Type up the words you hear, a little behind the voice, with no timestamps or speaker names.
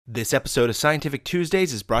This episode of Scientific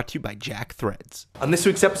Tuesdays is brought to you by Jack Threads. On this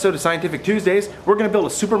week's episode of Scientific Tuesdays, we're going to build a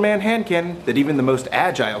Superman hand cannon that even the most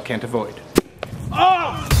agile can't avoid.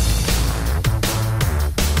 Oh!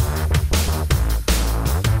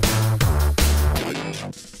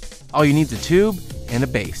 All you need is a tube and a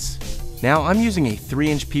base. Now I'm using a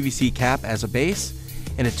 3-inch PVC cap as a base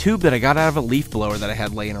and a tube that I got out of a leaf blower that I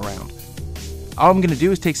had laying around. All I'm going to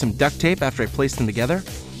do is take some duct tape after I place them together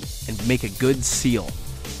and make a good seal.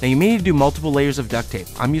 Now you may need to do multiple layers of duct tape.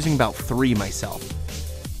 I'm using about 3 myself.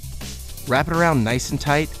 Wrap it around nice and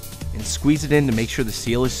tight and squeeze it in to make sure the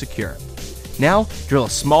seal is secure. Now drill a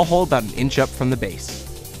small hole about 1 inch up from the base.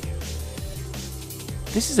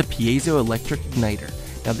 This is a piezoelectric igniter.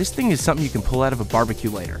 Now this thing is something you can pull out of a barbecue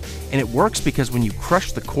lighter, and it works because when you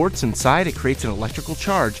crush the quartz inside, it creates an electrical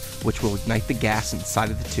charge which will ignite the gas inside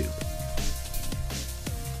of the tube.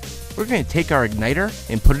 We're going to take our igniter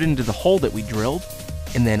and put it into the hole that we drilled,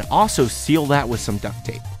 and then also seal that with some duct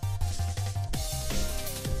tape.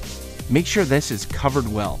 Make sure this is covered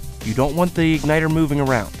well. You don't want the igniter moving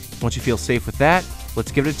around. Once you feel safe with that,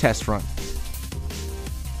 let's give it a test run.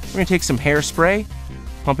 We're going to take some hairspray,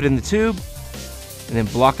 pump it in the tube, and then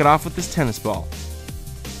block it off with this tennis ball.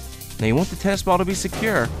 Now you want the tennis ball to be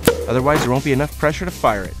secure, otherwise there won't be enough pressure to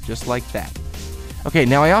fire it, just like that. Okay,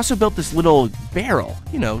 now I also built this little barrel,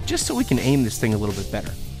 just so we can aim this thing a little bit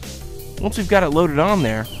better. Once we've got it loaded on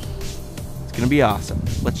there, it's going to be awesome.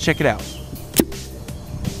 Let's check it out.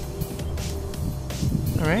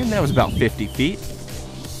 Alright, that was about 50 feet.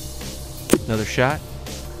 Another shot.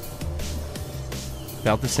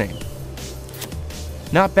 About the same.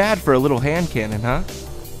 Not bad for a little hand cannon, huh?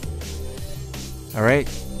 Alright,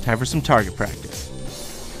 time for some target practice.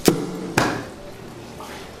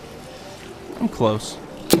 I'm close.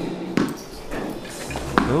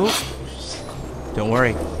 Oh, don't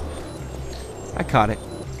worry. I caught it.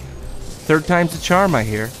 3rd time's the charm, I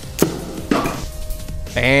hear.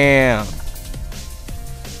 Bam!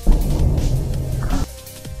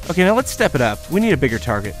 Okay, now let's step it up. We need a bigger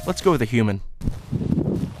target. Let's go with a human. Is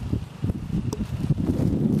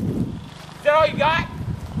that all you got?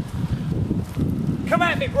 Come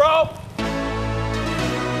at me, bro!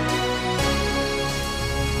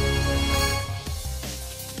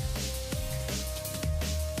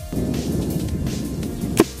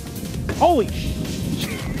 Holy shit!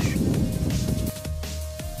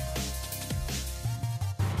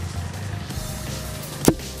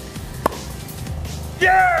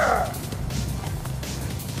 Yeah!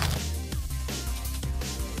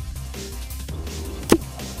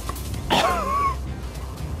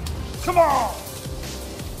 Come on!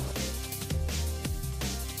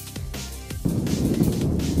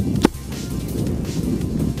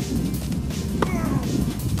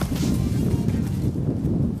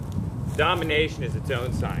 Domination is its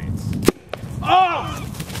own science. Oh!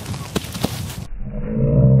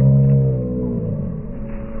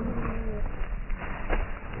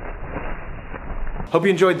 Hope you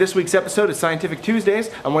enjoyed this week's episode of Scientific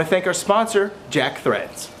Tuesdays. I want to thank our sponsor, Jack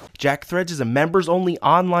Threads. Jack Threads is a members-only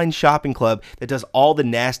online shopping club that does all the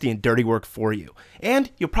nasty and dirty work for you.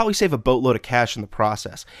 And you'll probably save a boatload of cash in the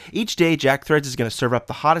process. Each day, Jack Threads is going to serve up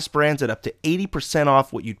the hottest brands at up to 80%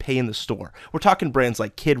 off what you'd pay in the store. We're talking brands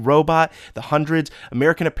like Kid Robot, The Hundreds,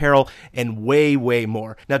 American Apparel, and way, way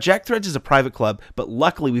more. Now, Jack Threads is a private club, but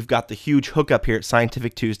luckily we've got the huge hookup here at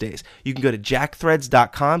Scientific Tuesdays. You can go to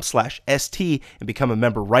jackthreads.com/ST and become a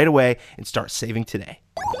member right away and start saving today.